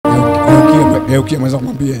Geukia mwanzo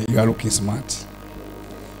kumwambia, you are looking smart.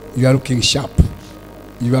 You are looking sharp.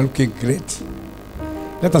 You are looking great.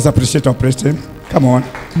 Let us appreciate our president. Come on.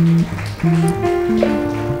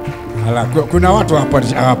 Hala, kuna watu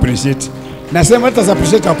appreciate. Nasema let us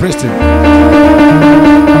appreciate our president.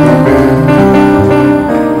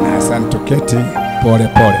 Na asante keti pole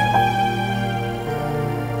pole.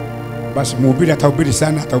 Basi mhubiri atahubiri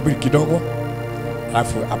sana, atahubiri kidogo.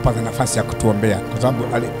 Alafu apate nafasi ya kutuombea kwa sababu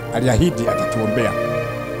aliahidi atatuombea.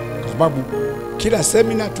 Kwa sababu kila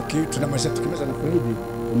semina tunamaliza tukimaliza na kuahidi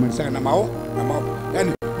umalizana na mao.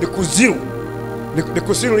 Yaani ni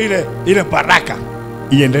kuziru ile baraka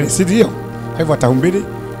iendelee, si ndio? Kwa hivyo atahubiri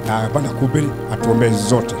na baada ya kuhubiri atuombee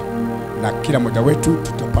zote. Na kila mmoja wetu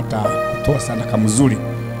tutapata kutoa sadaka mzuri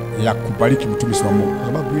ya kubariki mtumishi wa Mungu. Kwa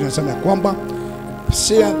sababu inasema kwamba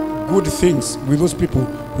share good things with those people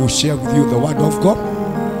who share with you the word of God.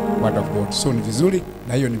 Word of God. So ni vizuri,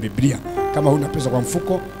 na hiyo ni Biblia. Kama huna pesa kwa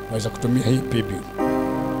mfuko, unaweza kutumia hii Biblia.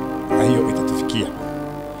 Na hiyo itatufikia.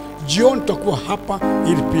 John tutakuwa hapa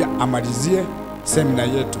ili pia amalizie semina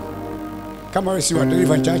yetu. Kama wewe si wa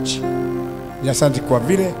Deliverance Church, asante kwa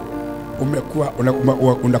vile umekuwa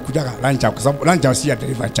unakuja lunch kwa sababu lunch si ya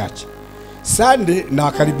Deliverance Church. Sunday na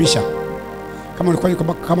wakaribisha. Kama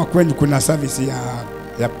ulikuwa kama kwenu kuna service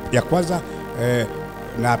ya kwanza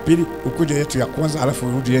na pili, ukuje yetu ya kwanza alafu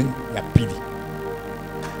urudi yenu ya pili.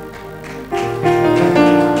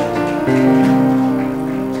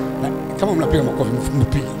 Kama mnapiga makofi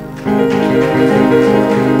mpige.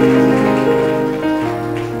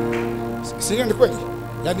 Sio ni kweli?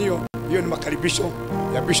 Yaani hiyo ni makaribisho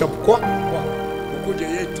ya bishop kwa ukuje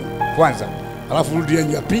yetu kwanza alafu urudi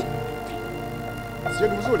yenu ya pili. Sio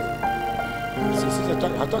ni vizuri? Sisi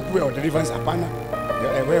hataki wewe deliverance, hapana.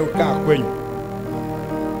 Wewe ukaa kwenyu.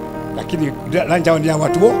 Lakini lanja ni ya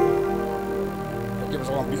watu wao. Ndio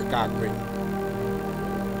sababu pia kaa kwenyu.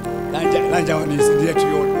 Lanja ni sisi yetu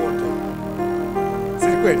yote. Si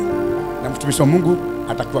kweli? Na mtumishi wa Mungu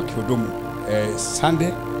atakuwa kihudumu Sunday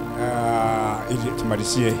ili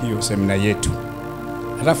tumalizie hiyo semina yetu.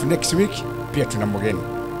 Alafu next week pia tuna mgeni.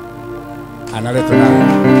 Analetwa na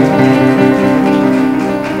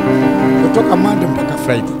kutoka Monday mpaka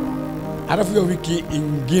Friday. Alafu hiyo wiki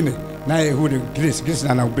ingine naye huyu Grace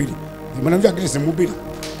na anahubiri. Mnamjua Grace mhubiri?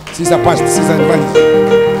 Sisa past, sisa advance.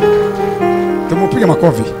 Tumupiga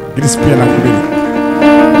makofi. Grace pia anahubiri.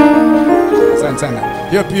 Asante sana.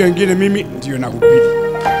 Hiyo pia ingine mimi ndio nahubiri.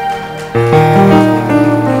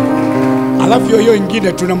 Alafu hiyo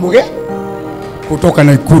ingine tunamge kutoka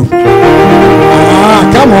na Ikuru.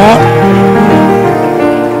 Come on.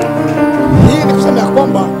 Hii ni kusema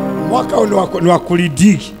kwamba mwaka ni wa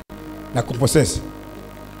kulidigi na kupossess.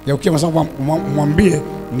 Ya ukiwa msama mwambie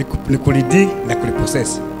ni kulidigi na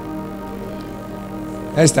kulipossess.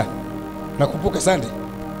 Esther, nakumbuka Sunday.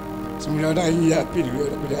 Simuliona hii ya pili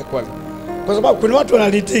ile ya kwanza. Kwa sababu kuna watu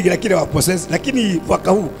wanalidigi lakini hawapossess, lakini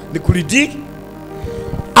mwaka huu ni kulidigi.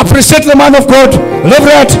 Appreciate the man of God,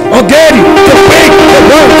 Reverend Ongeri, to bring the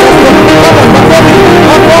word of God.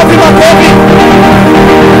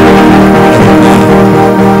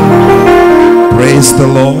 Praise the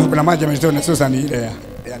Lord. Kuna maji mzito sasa ni ile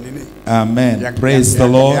ya nini? Amen. Praise the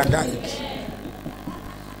Lord.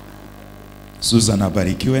 Susan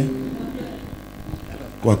abarikiwe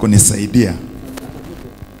kwa kunisaidia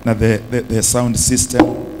na the sound system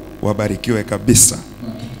wabarikiwe kabisa.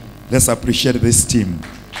 Let's appreciate this team.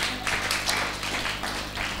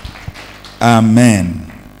 Amen.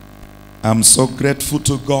 I'm so grateful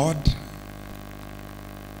to God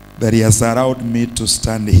that He has allowed me to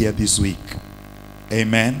stand here this week.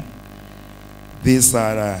 Amen. These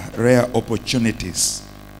are rare opportunities.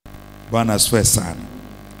 Bwana asifiwe sana.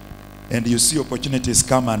 And you see opportunities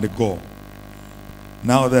come and go.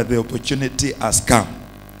 Now that the opportunity has come,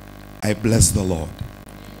 I bless the Lord.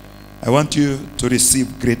 I want you to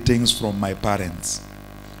receive greetings from my parents,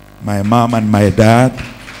 my mom and my dad.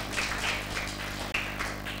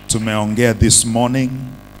 Tumeongea this morning.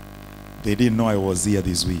 They didn't know I was here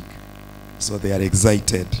this week, so they are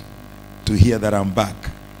excited to hear that I'm back.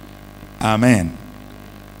 Amen.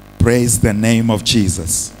 Praise the name of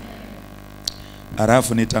Jesus.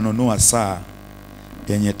 Alafu nitanunua saa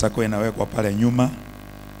yenye tako inawekwa pale nyuma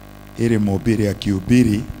ili mhubiri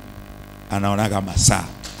akihubiri anaonaga masaa.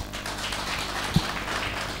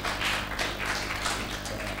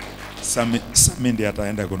 Sami ndiye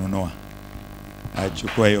ataenda kununua.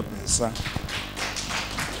 Achukua hiyo pesa.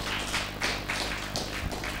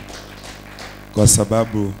 Kwa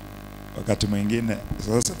sababu wakati mwingine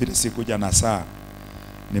sasa vile sikuja na saa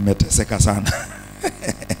nimeteseka sana.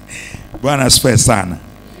 Bwana asifiwe sana.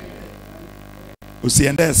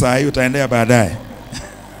 Usiende saa hii, utaendea baadaye.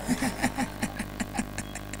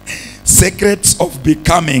 Secrets of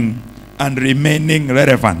becoming and remaining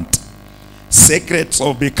relevant. Secrets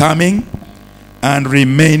of becoming and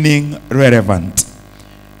remaining relevant.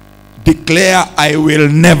 Declare, I will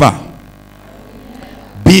never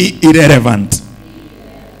be irrelevant.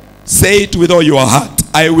 Say it with all your heart.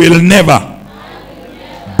 I will never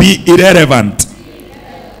be irrelevant.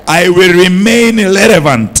 I will remain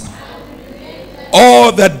relevant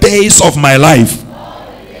all the days of my life.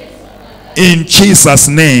 In Jesus'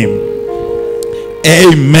 name.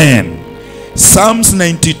 Amen. Psalms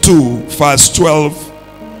 92 verse 12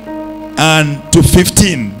 and to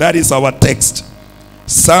 15. That is our text.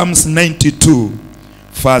 Psalms 92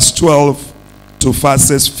 verse 12 to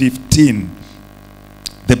verses 15.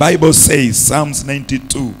 The Bible says, Psalms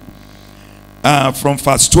 92 from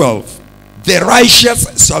verse 12, the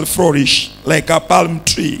righteous shall flourish like a palm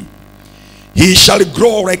tree. He shall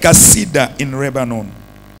grow like a cedar in Lebanon.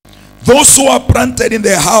 Those who are planted in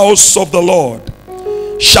the house of the Lord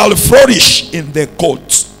shall flourish in the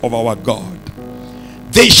courts of our God.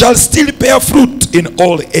 They shall still bear fruit in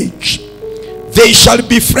old age. They shall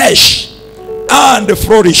be fresh and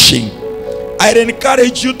flourishing. I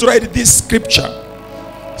encourage you to write this scripture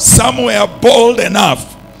somewhere bold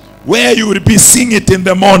enough where you will be seeing it in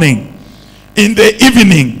the morning, in the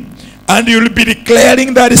evening, and you will be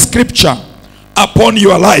declaring that scripture upon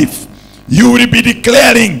your life. You will be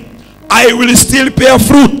declaring, I will still bear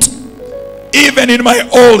fruit even in my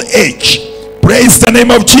old age. Praise the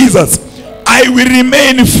name of Jesus. I will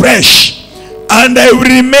remain fresh and I will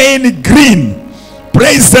remain green.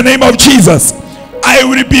 Praise the name of Jesus. I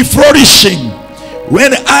will be flourishing.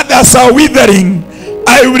 When others are withering,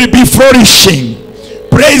 I will be flourishing.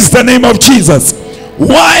 Praise the name of Jesus.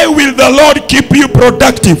 Why will the Lord keep you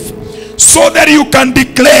productive? So that you can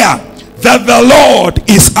declare that the Lord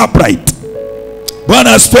is upright.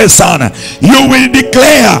 Bwana asifiwe sana. You will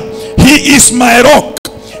declare, He is my rock,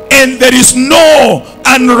 and there is no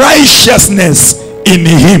unrighteousness in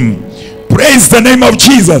Him. Praise the name of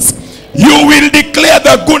Jesus. You will declare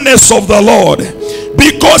the goodness of the Lord,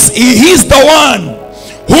 because He is the one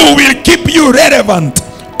who will keep you relevant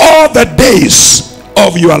all the days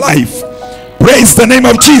of your life. Praise the name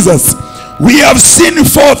of Jesus. We have seen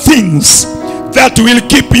 4 things that will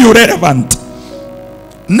keep you relevant.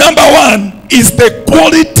 Number 1 is the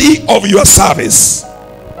quality of your service.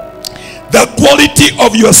 The quality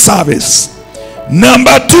of your service.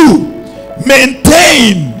 Number 2,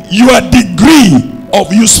 maintain your degree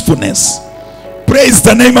of usefulness. Praise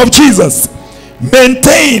the name of Jesus.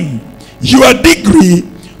 Maintain your degree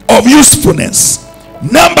of usefulness.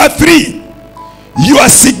 Number 3, your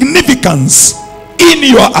significance in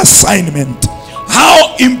your assignment.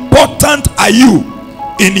 How important are you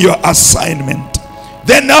in your assignment?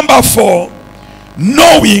 Then number 4,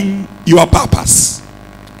 knowing your purpose.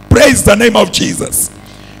 Praise the name of Jesus.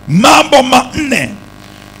 Mambo manne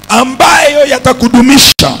ambayo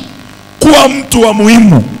yatakudumisha kuwa mtu wa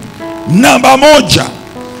muhimu. Namba 1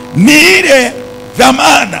 ni ile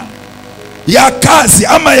dhamana ya kazi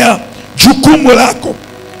ama ya jukumu lako.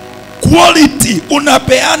 Quality,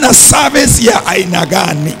 unapeana service ya aina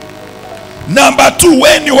gani? Namba 2,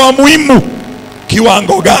 wewe ni wa muhimu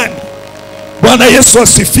kiwango gani? Bwana Yesu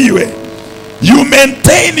asifiwe. You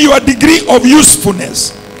maintain your degree of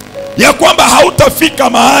usefulness, ya kwamba hautafika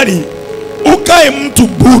mahali ukae mtu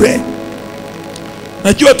bure.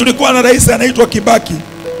 Najua tulikuwa na rais anaitwa Kibaki,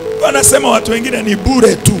 anasema watu wengine ni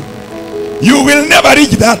bure tu. You will never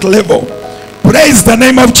reach that level. Praise the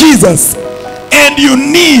name of Jesus. And you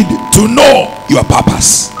need to know your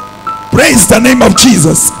purpose. Praise the name of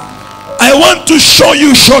Jesus. I want to show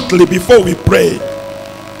you shortly before we pray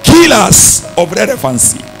killers of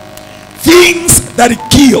relevancy. Things that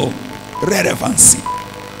kill relevancy.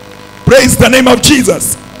 Praise the name of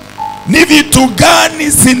Jesus. Ni vitu gani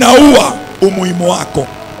zinaua umuhimu wako?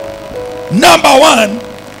 Number 1,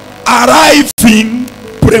 arriving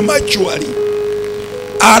prematurely.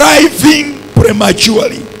 Arriving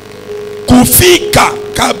prematurely. Kufika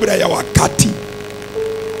kabla ya wakati.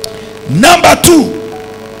 Number 2,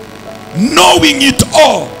 knowing it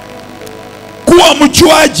all. Kuwa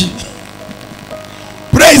mjuaji.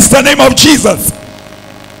 Praise the name of Jesus.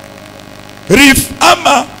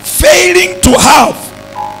 Ama failing to have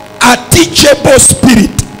a teachable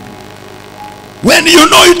spirit. When you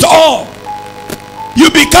know it all, you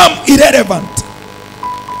become irrelevant.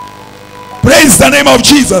 Praise the name of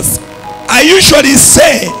Jesus. I usually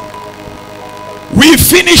say, we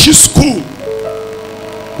finish school.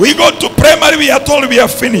 We go to primary, we are told we are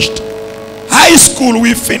finished. High school,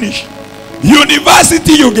 we finish.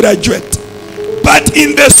 University, you graduate. But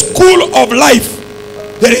in the school of life,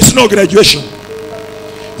 there is no graduation.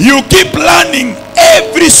 You keep learning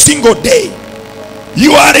every single day.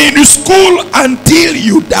 You are in school until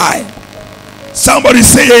you die. Somebody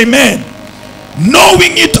say amen.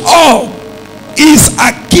 Knowing it all is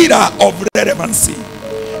a killer of relevancy.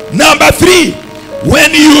 Number 3,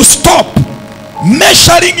 when you stop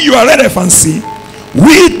measuring your relevancy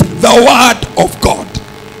with the word of God.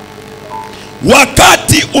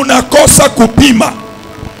 Wakati unakosa kupima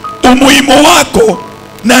umuhimu wako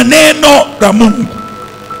na neno la Mungu,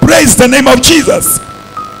 praise the name of Jesus,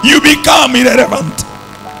 you become irrelevant.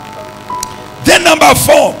 Then number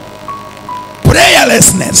 4,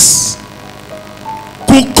 prayerlessness.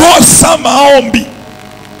 Kukosa maombi.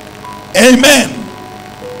 Amen.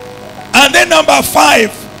 And then number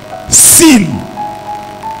 5, sin.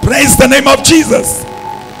 Praise the name of Jesus.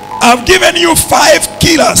 I've given you 5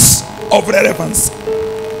 killers of relevance,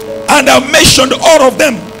 and I've mentioned all of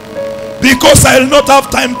them because I will not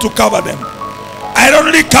have time to cover them. I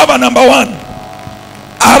only cover number 1,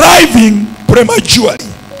 arriving prematurely.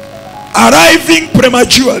 Arriving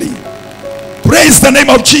prematurely. Praise the name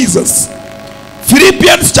of Jesus.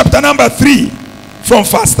 Philippians chapter number 3 from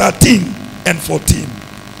verse 13 and 14.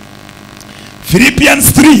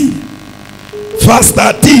 Philippians 3 verse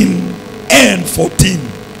 13 and 14.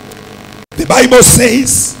 The Bible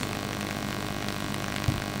says,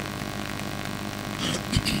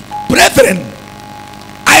 brethren,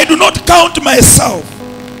 I do not count myself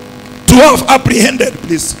to have apprehended.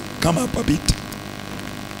 Please come up a bit.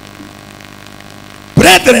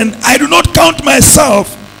 Brethren, I do not count myself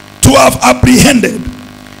to have apprehended,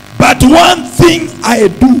 but one thing I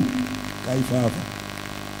do.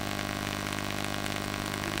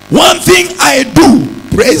 One thing I do,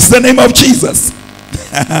 praise the name of Jesus.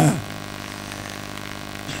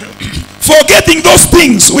 Forgetting those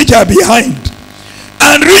things which are behind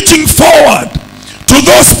and reaching forward to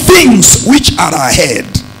those things which are ahead,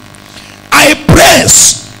 I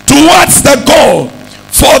press towards the goal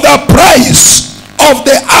for the prize of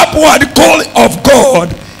the upward call of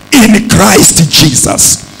God in Christ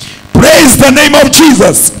Jesus. Praise the name of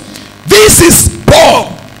Jesus. This is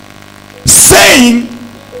Paul saying,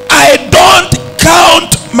 I don't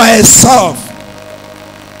count myself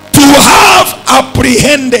to have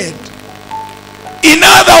apprehended. In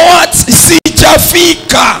other words,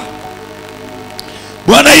 sijafika.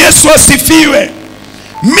 Bwana Yesu asifiwe.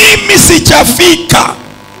 Mimi sijafika.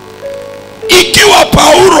 Ikiwa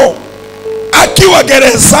Paulo akiwa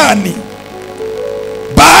gerezani,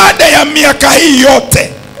 baada ya miaka hii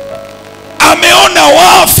yote, ameona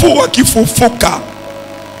wafu wakifufuka,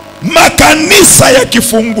 makanisa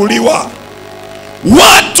yakifunguliwa,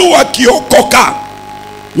 watu wakiokoka,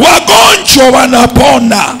 wagonjwa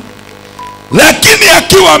wanapona, lakini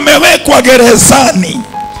akiwa amewekwa gerezani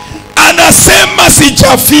anasema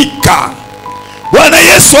sijafika. Bwana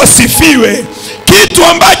Yesu asifiwe. Kitu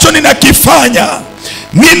ambacho ninakifanya,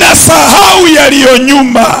 ninasahau yaliyo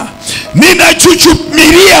nyuma,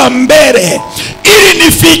 ninachuchumilia mbele ili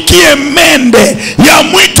nifikie mende ya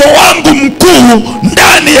mwito wangu mkuu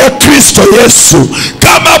ndani ya Kristo Yesu.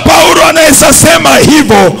 Kama Paulo anaweza sema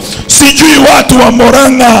hivyo, sijui watu wa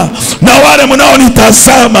Moranga na wale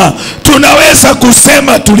mnaonitazama tunaweza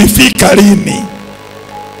kusema tulifika lini?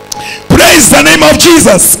 Praise the name of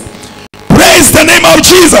Jesus. Praise the name of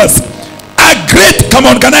Jesus. A great, come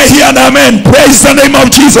on, can I hear an amen? Praise the name of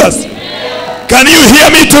Jesus. Can you hear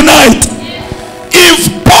me tonight?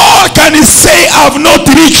 If Paul can say I've not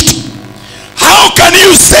reached, how can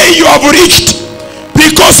you say you have reached?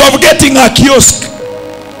 Because of getting a kiosk,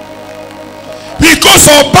 because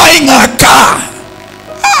of buying a car,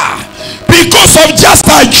 because of just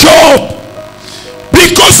a job,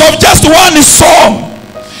 because of just one song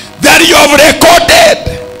that you have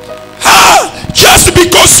recorded, just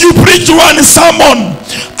because you preached one sermon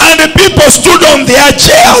and the people stood on their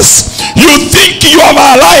chairs, you think you have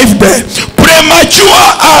arrived. Premature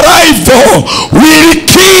arrival will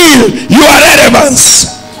kill your relevance.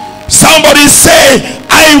 Somebody say,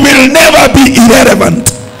 I will never be irrelevant.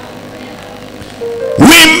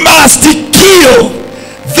 We must kill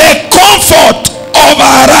the comfort of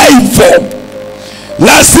arrival.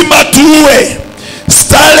 Lazima tuwe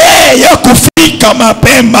starehe ya kufika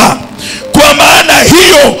mapema, kwa maana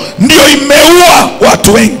hiyo ndio imeua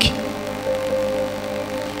watu wengi.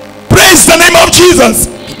 Praise the name of Jesus.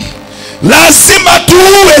 Lazima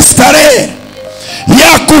tuwe starehe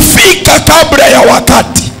ya kufika kabla ya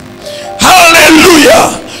wakati.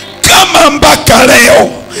 Hallelujah. Kama mpaka leo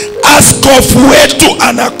askofu wetu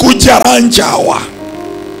anakuja Ranjawa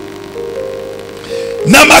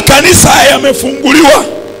na makanisa yamefunguliwa,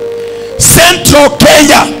 Central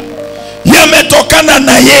Kenya yametokana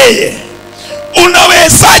na yeye.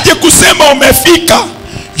 Unawezaje kusema umefika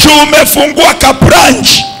juu umefungua ka branch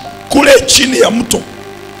kule chini ya mto?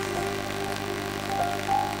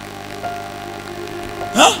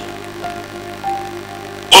 Ha?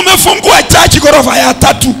 Umefungua church ghorofa ya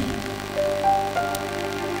 3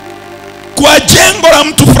 kwa jengo la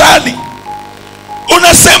mtu fulani.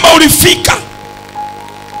 Unasema ulifika.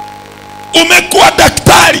 Umekuwa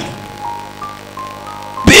daktari,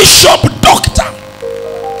 bishop, doctor,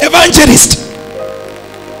 evangelist.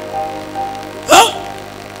 Huh?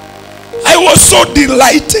 I was so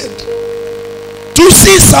delighted to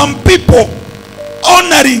see some people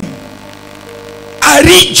honoring a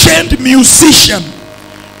regent musician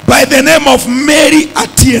by the name of Mary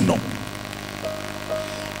Atieno.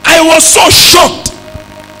 I was so shocked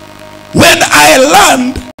when I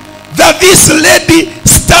learned that this lady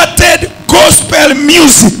started gospel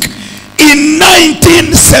music in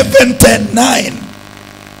 1979.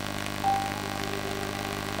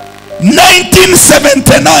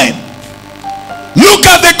 1979. Look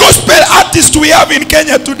at the gospel artists we have in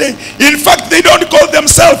Kenya today. In fact, they don't call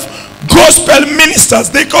themselves gospel ministers.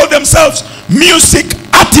 They call themselves music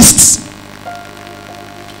artists.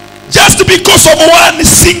 Just because of one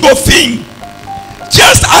single thing,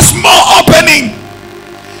 just a small opening,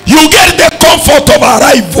 you get the comfort of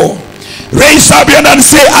arrival. Raise up your hand and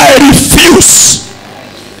say, I refuse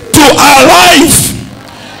to arrive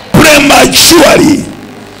prematurely.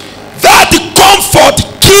 That comfort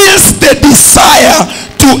kills the desire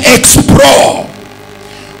to explore.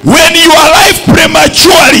 When you arrive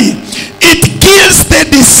prematurely, it kills the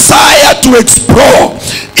desire to explore.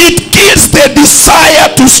 It kills the desire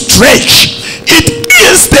to stretch. It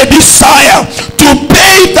kills the desire to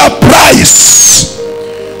pay the price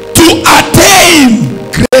to attain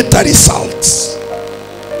greater results.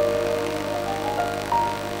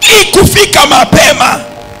 Ikufika mapema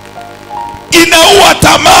inaua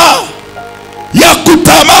tamaa ya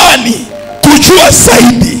kutamani kujua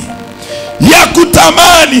zaidi, ya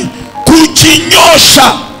kutamani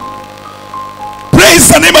kujinyosha.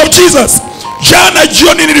 Praise the name of Jesus. Jana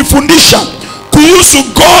jioni nilifundisha kuhusu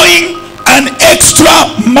going an extra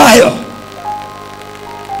mile.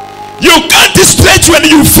 You can't stretch when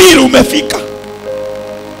you feel umefika.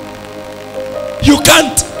 You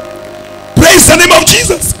can't. Praise the name of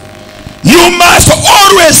Jesus. You must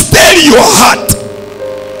always tell your heart,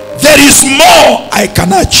 there is more I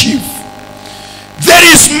can achieve. There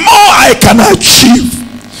is more I can achieve.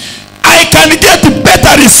 I can get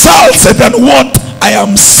better results than what I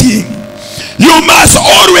am seeing. You must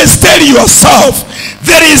always tell yourself,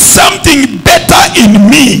 there is something better in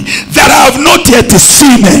me that I have not yet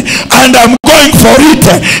seen, and I'm going for it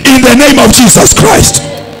in the name of Jesus Christ.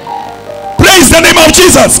 Praise the name of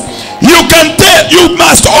Jesus. You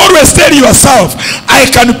must always tell yourself, I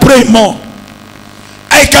can pray more.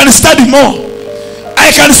 I can study more.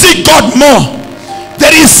 I can seek God more.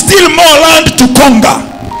 There is still more land to conquer.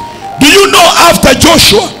 Do you know after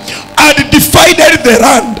Joshua had divided the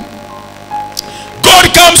land, God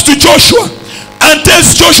comes to Joshua and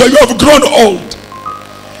tells Joshua, you have grown old.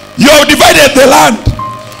 You have divided the land.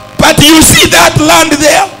 But you see that land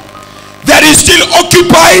there that is still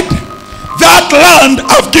occupied? That land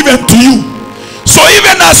I've given to you. So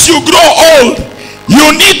even as you grow old, you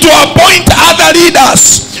need to appoint other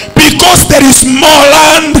leaders, because there is more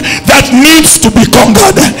land that needs to be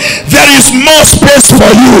conquered. There is more space for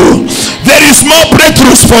you. There is more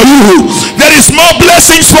breakthroughs for you. There is more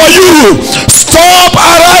blessings for you. Stop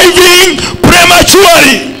arriving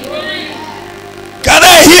prematurely. Can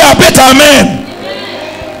I hear a better amen?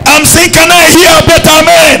 I'm saying, can I hear a better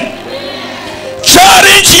amen?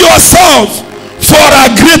 Challenge yourself for a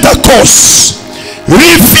greater cause.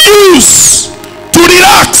 Refuse to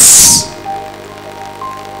relax.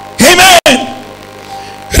 Amen.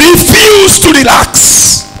 Refuse to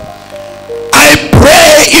relax. I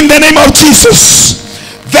pray in the name of Jesus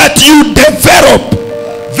that you develop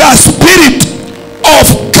the spirit of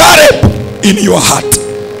Caleb in your heart.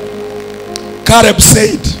 Caleb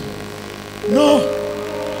said, no,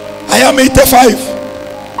 I am 85,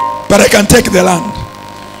 but I can take the land.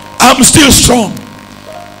 I'm still strong.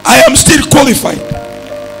 I am still qualified.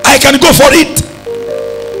 I can go for it.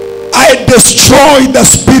 I destroy the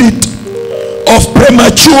spirit of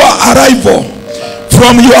premature arrival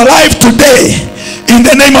from your life today in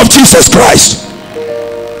the name of Jesus Christ.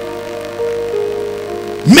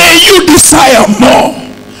 May you desire more.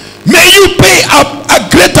 May you pay a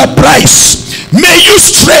greater price. May you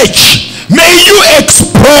stretch. May you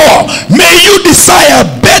explore. May you desire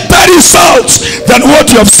better results than what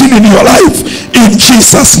you have seen in your life, in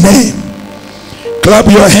Jesus' name. Clap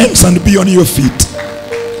your hands and be on your feet.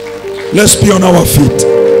 Let's be on our feet.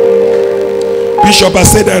 Bishop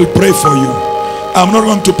has said I'll pray for you. I'm not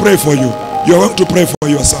going to pray for you. You're going to pray for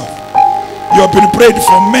yourself. You have been prayed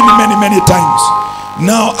for many times.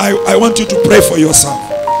 Now I want you to pray for yourself.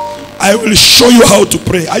 I will show you how to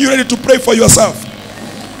pray. Are you ready to pray for yourself?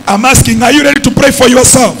 I'm asking, are you ready to pray for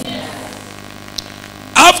yourself?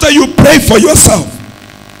 After you pray for yourself,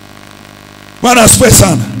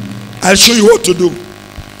 I'll show you what to do.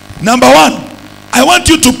 Number one, I want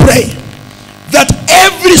you to pray that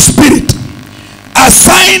every spirit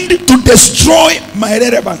assigned to destroy my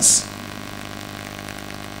relevance,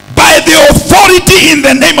 by the authority in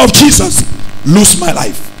the name of Jesus, lose my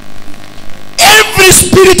life. Every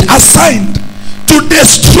spirit assigned to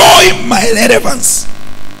destroy my relevance,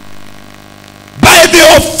 by the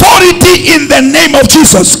authority in the name of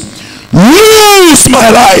Jesus, lose my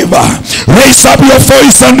life. Raise up your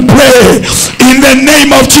voice and pray in the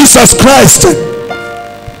name of Jesus Christ.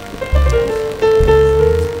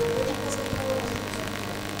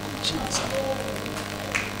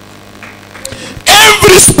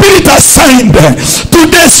 Every spirit assigned to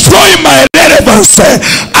destroy my relevance,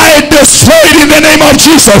 I destroy it in the name of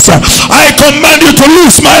Jesus. I command you to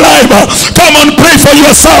lose my life. Come on, pray for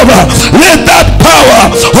yourself. Let that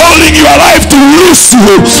power holding your life to lose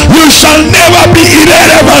you. You shall never be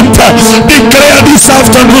irrelevant. Declare this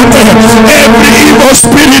afternoon, every evil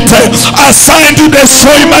spirit assigned to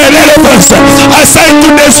destroy my relevance, assigned to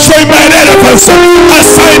destroy my relevance,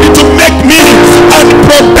 assigned to make me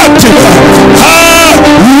unproductive,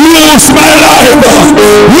 lose my life,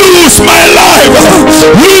 lose my life,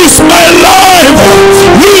 lose my life,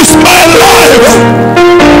 lose my life.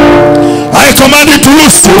 I command you to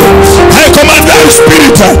lose you. I command that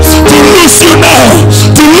spirit to lose you now,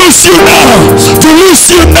 to lose you now, to lose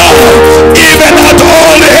you now. Even at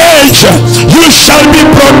old age, you shall be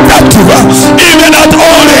productive. Even at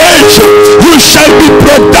old age, you shall be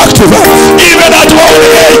productive. Even at old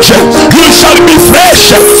age, you shall be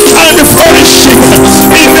fresh and flourishing.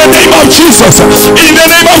 In the name of Jesus, in the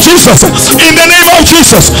name of Jesus, in the name of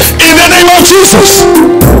Jesus, in the name of Jesus.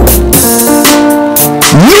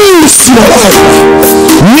 Lose your life.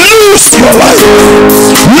 Lose your life.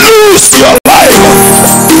 Lose your life.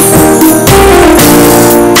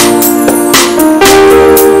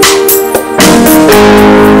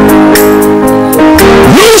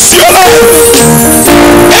 Lose your life.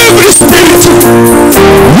 Every spirit,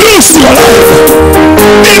 lose your life.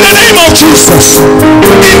 In the name of Jesus.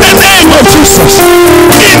 In the name of Jesus.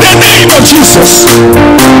 In the name of Jesus.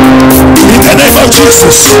 In the name of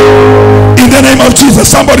Jesus. In the name of Jesus.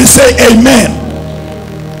 Somebody say amen.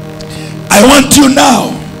 I want you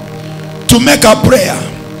now to make a prayer.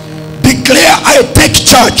 Declare, I take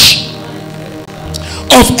charge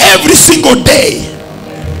of every single day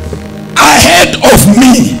ahead of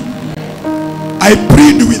me. I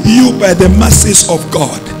plead with you by the mercies of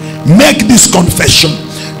God. Make this confession.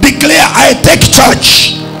 Declare, I take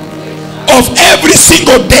charge of every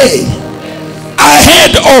single day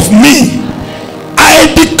ahead of me. I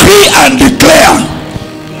decree and declare,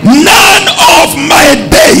 none of my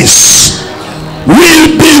days will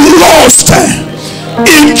be lost.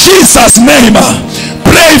 In Jesus' name,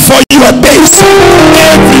 pray for your days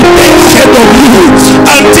every day ahead of you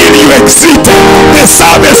until you exit the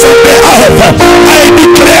service of the earth. I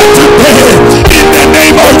declare today, in the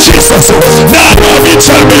name of Jesus, none of it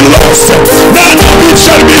shall be lost. None of it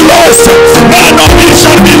shall be lost. None of it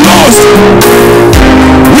shall be lost.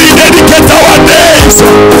 We dedicate our days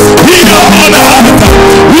here on earth.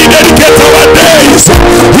 We dedicate our days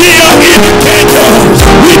here in Kenya.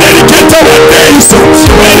 We dedicate our days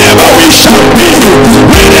wherever we shall be,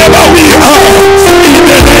 wherever we are. In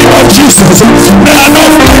the name of Jesus, none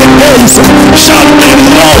of my days shall be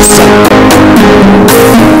lost.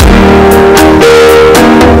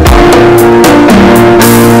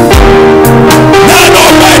 None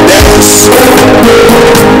of my days,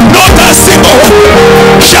 not a single one,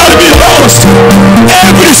 shall be lost.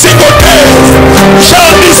 Every single day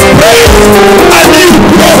shall display a new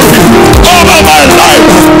glory over my life.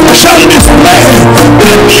 Shall display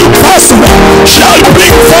a new person. Shall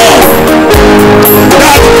bring forth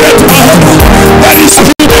that great man that is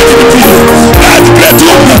hidden in me. That great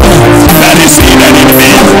woman that is hidden in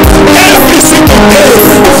me. Every single day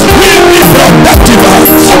will be productive.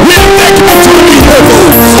 Will take me to the level.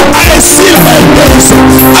 I seal my days.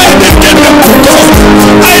 I dedicate them to God.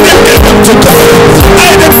 I dedicate them to God.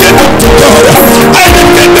 I dedicate them to God. I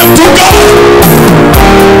dedicate them to God.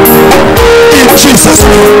 In Jesus'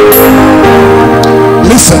 name.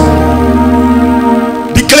 Listen.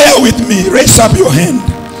 Declare with me. Raise up your hand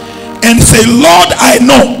and say, Say, Lord, I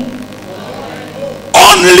know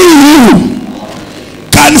only you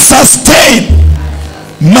can sustain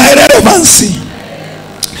my relevancy.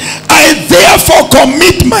 I therefore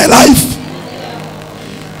commit my life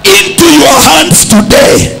into your hands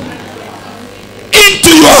today. Into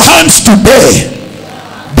your hands today.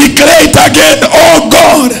 Declare it again. Oh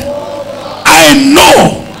God, I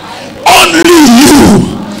know only you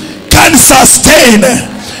can sustain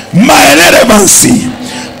my relevancy.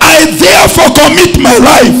 I therefore commit my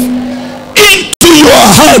life into your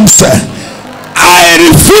hands. I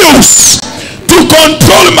refuse to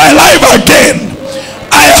control my life again.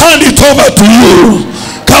 I hand it over to you.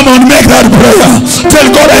 Come on, make that prayer. Tell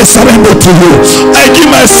God, I surrender to you. I give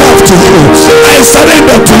myself to you. I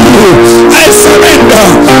surrender to you. I surrender.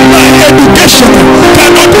 My education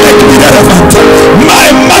cannot make me relevant. My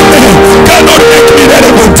money cannot make me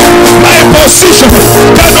relevant. My position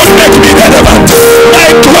cannot make me relevant. My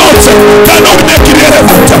clothes cannot make me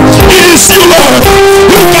relevant. It is you, Lord,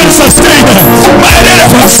 who can sustain my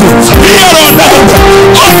relevancy here on earth.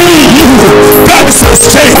 Only you can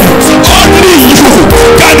sustain. Only you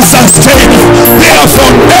can sustain.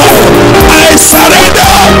 Therefore now I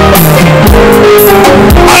surrender.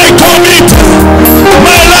 I commit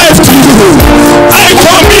my life to you. I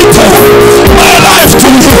commit my life to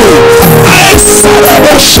you. I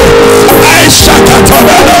surrender. I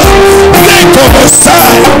shakatonada. Take over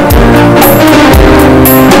side.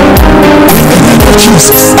 In the name of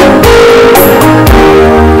Jesus,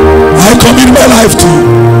 I commit my life to you.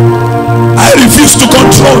 I refuse to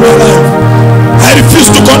control my life. I refuse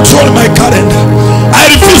to control my calendar. I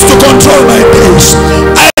refuse to control my days.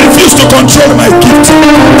 I refuse to control my gift.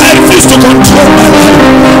 I refuse to control my life.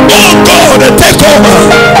 Oh God, take over.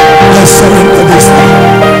 I surrender this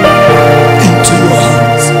into your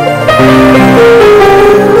hands.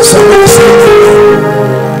 Somebody say amen.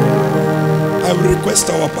 I will request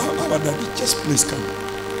our daddy, just please come.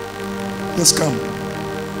 Just come.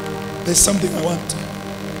 There's something I want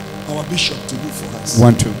our bishop to do for us.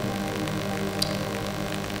 Want to?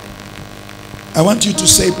 I want you to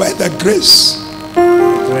say, by the grace.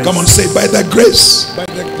 Come on, say, by the grace. By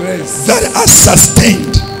the grace that has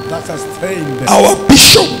sustained. That sustained Our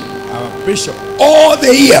bishop. Our bishop. All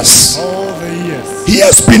the years. All the years. He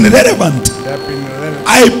has been relevant. They have been relevant.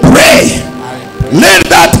 I pray. Let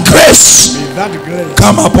that grace. May that grace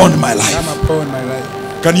come upon my life. Come upon my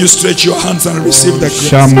life. Can you stretch your hands and receive the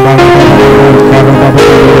grace? Now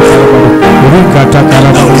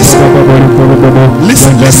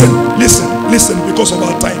listen, because of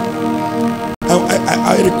our time.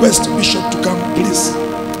 I request Bishop to come, please.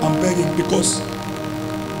 I'm begging, because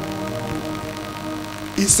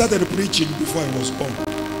he started preaching before I was born.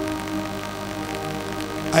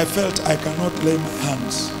 I felt I cannot lay my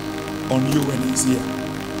hands on you when he's here.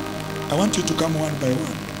 I want you to come one by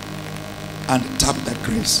one and tap that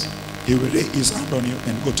grace. He will lay his hand on you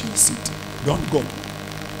and go to your seat. Don't go.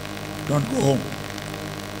 Don't go home.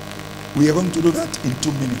 We are going to do that in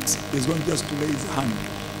 2 minutes. He's going just to lay his hand.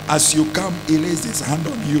 As you come, he lays his hand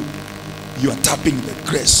on you. You are tapping the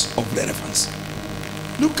grace of relevance.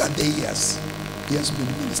 Look at the years he has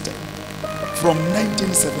been ministered. From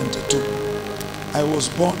 1972. I was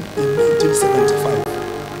born in 1975.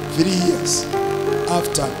 3 years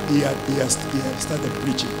after he had started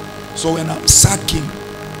preaching. So when I'm sucking,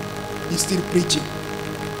 he's still preaching.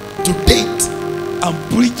 To date, I'm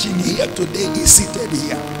preaching here today. He's seated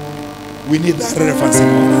here. We need that relevance in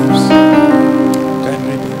our lives. Can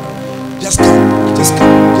you read it? Just come, just walk.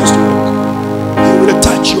 He will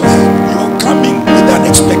touch your head. You are coming with an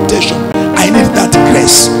expectation. I need that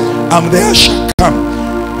grace. I'm there, shall come.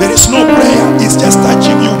 There is no prayer. It's just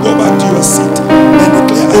touching you. Go back to your seat and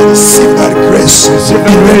declare, I receive that grace in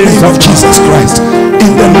the name of Jesus Christ.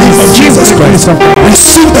 In the name of Jesus Christ.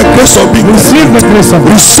 Receive the grace of being relevant.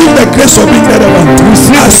 Receive the grace of being relevant.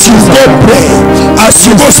 As you go pray, as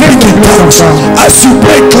you go speak in tongues, as you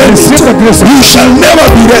pray clearly, you shall never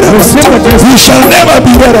be relevant. You shall never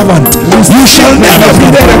be relevant. You shall never be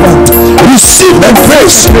relevant. Receive the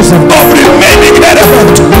grace of remaining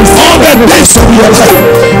relevant all the days of your life.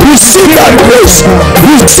 Receive that grace.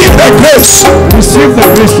 Receive the grace. Receive the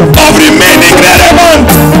grace of remaining relevant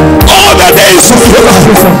all the days of your life.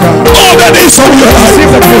 All the days of your life.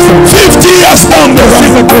 50 years down the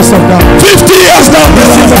line. 50 years down the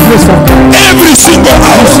line. Every single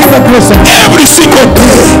hour. Every single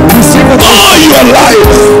day. All your life.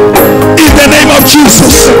 In the name of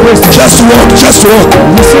Jesus. Just walk. Just walk.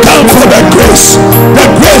 Come for the grace. The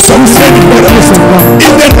grace of remaining relevant.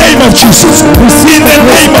 In the name of Jesus. In the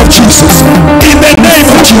name of Jesus. In the name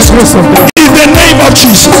of Jesus. In the name of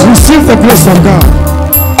Jesus. Receive the grace of God.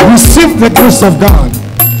 Receive Receive the grace of God.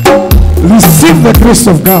 Receive the grace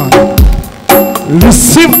of God.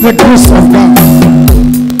 Receive the grace of God.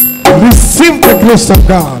 Receive the grace of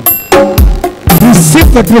God.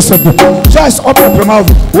 Receive the grace of God. Just open up your mouth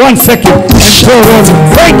 1 second and say, Lord,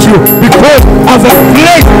 thank you because of the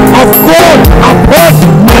grace of God upon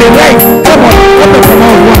my life. Come on, open up your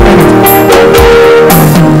mouth 1 minute.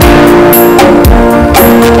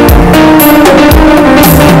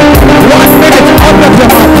 1 minute, open up your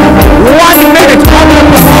mouth. 1 minute, open up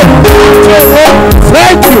your mouth. Say, Lord,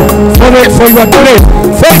 thank you for your grace.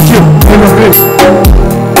 Thank you for your grace.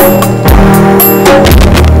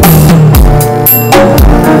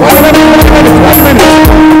 1 minute, 1 minute.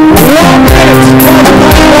 1 minute.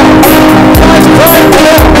 Just thank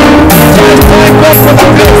God. Just thank God for the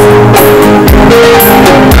grace.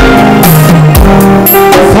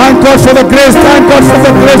 Thank God for the grace. Thank God for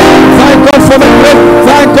the grace. Thank God for the grace.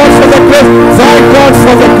 Thank God for the grace. Thank God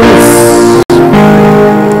for the grace.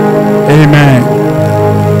 Amen.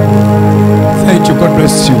 Thank you. God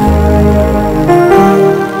bless you.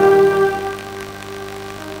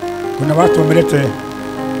 Kuna watu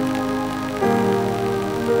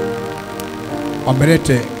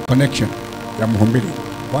wamelete connection ya mhubiri.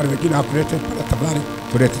 Wale wengine hakulete, tafadhali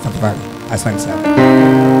tulete tafadhali. Asante sana.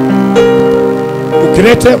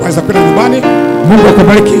 Ukilete waweza kwenda nyumbani. Mungu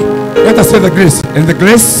akubariki. Let us say the grace. And the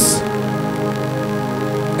grace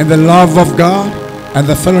and the love of God and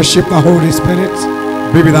the fellowship of the Holy Spirit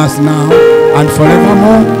be with us now and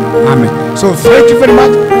forevermore. Amen. So thank you very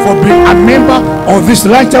much for being a member of this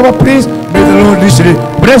lunch hour. Please, may the Lord richly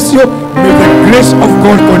bless you. May the grace of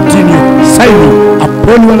God continue shining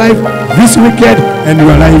upon your life this weekend and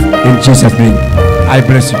your life in Jesus' name. I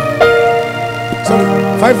bless you. So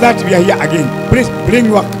 5:30 we are here again. Please bring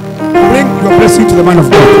your blessing to the man of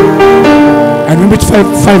God. And we meet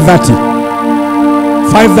 5:30.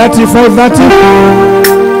 5:30. 5:30.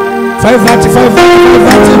 5:30. 5:30.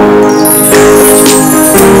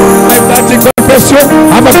 5:30. God bless you.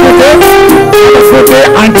 Have a good day. Have a good day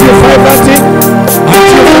until 5:30.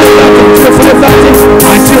 Until 5:30.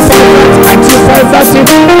 Until 5:30. Until 5:30.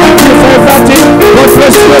 Until 5:30. God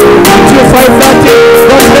bless you. Until 5:30.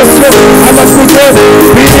 God bless you. Have a good day.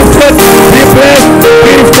 Be lifted. Be blessed.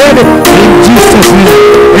 Be lifted. In Jesus' name.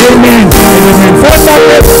 Amen. Amen. Father,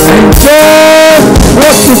 enjoy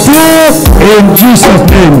what to do in Jesus'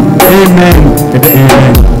 name. Amen and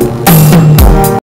amen.